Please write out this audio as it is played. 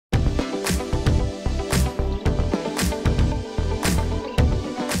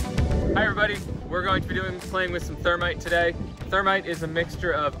we're going to be playing with some Thermite today. Thermite is a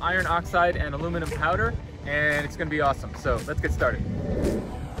mixture of iron oxide and aluminum powder, and it's going to be awesome. So let's get started.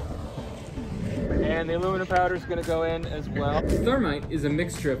 And the aluminum powder is going to go in as well. Thermite is a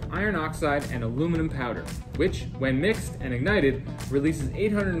mixture of iron oxide and aluminum powder, which, when mixed and ignited, releases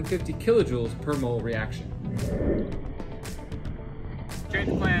 850 kilojoules per mole reaction. Change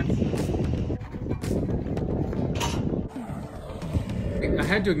the plans. I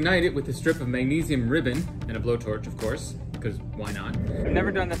had to ignite it with a strip of magnesium ribbon and a blowtorch, of course, because why not? I've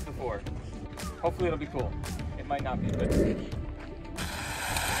never done this before. Hopefully it'll be cool. It might not be, but...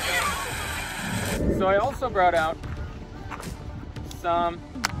 So I also brought out some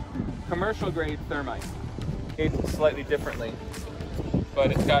commercial grade Thermite. Made slightly differently,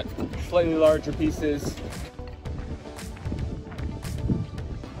 but it's got slightly larger pieces.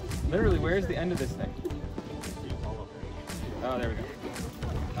 Literally, where's the end of this thing? Oh, there we go.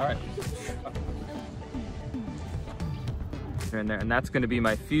 All right. In there, and that's going to be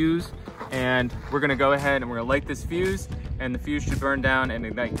my fuse, and we're going to go ahead and we're going to light this fuse, and the fuse should burn down and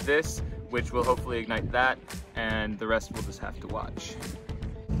ignite this, which will hopefully ignite that, and the rest we'll just have to watch.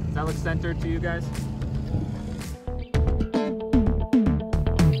 Does that look centered to you guys?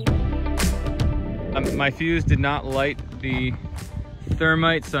 My fuse did not light the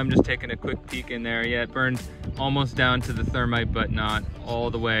Thermite, so I'm just taking a quick peek in there. Yeah, it burned almost down to the Thermite, but not all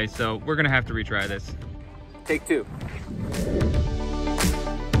the way. So we're gonna have to retry this. Take two.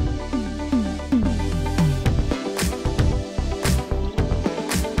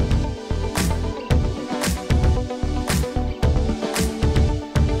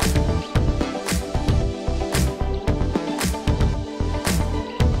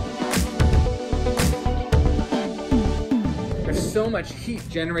 So much heat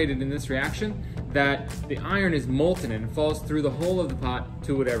generated in this reaction that the iron is molten and falls through the whole of the pot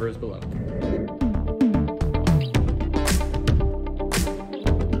to whatever is below.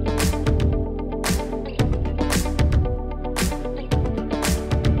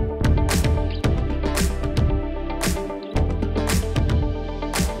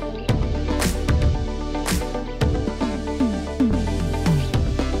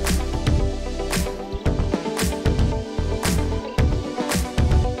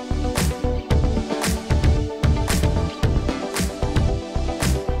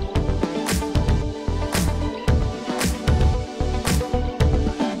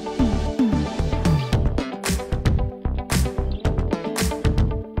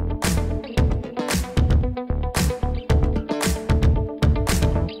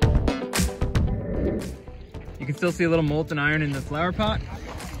 You can still see a little molten iron in the flower pot,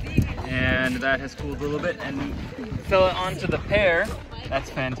 and that has cooled a little bit, and fill it onto the pear. That's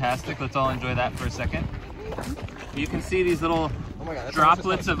fantastic. Let's all enjoy that for a second. You can see these little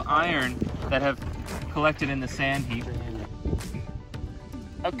droplets of iron that have collected in the sand heap.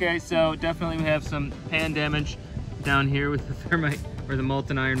 Okay, so definitely we have some pan damage down here with the Thermite, or the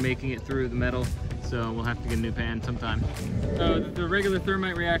molten iron making it through the metal. So we'll have to get a new pan sometime. So the regular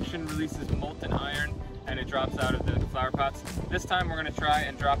Thermite reaction releases molten iron, and it drops out of the flower pots. This time we're gonna try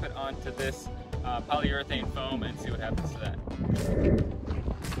and drop it onto this polyurethane foam and see what happens to that.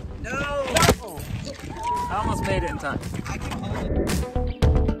 No! I almost made it in time. I can hold it.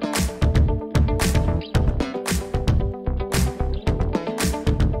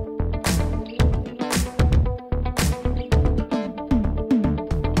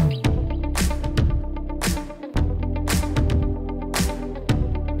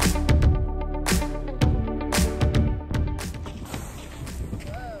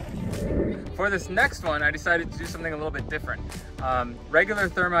 For this next one, I decided to do something a little bit different. Regular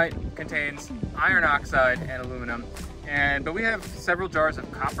Thermite contains iron oxide and aluminum, but we have several jars of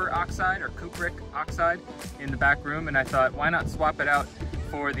copper oxide or cupric oxide in the back room, and I thought, why not swap it out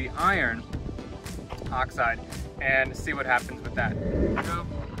for the iron oxide and see what happens with that. So,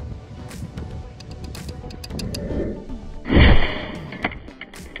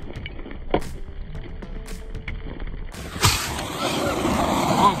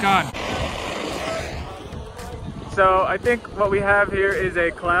 oh God. So I think what we have here is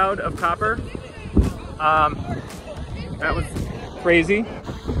a cloud of copper. That was crazy.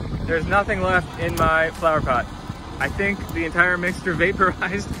 There's nothing left in my flower pot. I think the entire mixture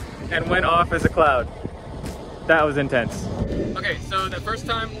vaporized and went off as a cloud. That was intense. Okay, so the first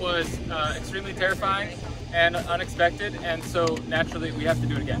time was extremely terrifying and unexpected, and so naturally we have to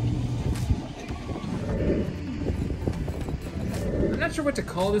do it again. I'm not sure what to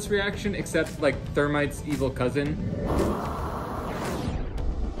call this reaction except like Thermite's evil cousin.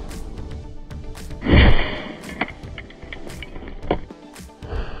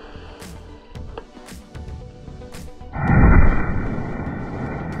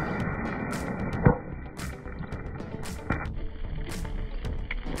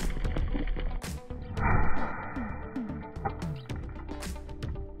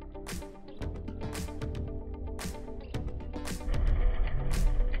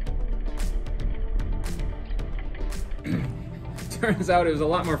 turns out it was a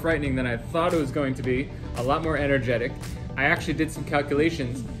lot more frightening than I thought it was going to be, a lot more energetic. I actually did some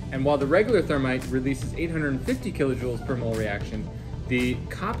calculations, and while the regular thermite releases 850 kilojoules per mole reaction, the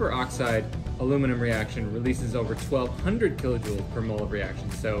copper oxide aluminum reaction releases over 1200 kilojoules per mole of reaction.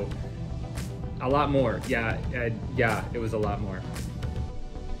 So a lot more. Yeah, it was a lot more.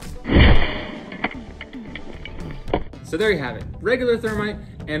 So there you have it. Regular thermite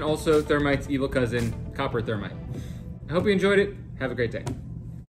and also thermite's evil cousin, copper thermite. I hope you enjoyed it. Have a great day.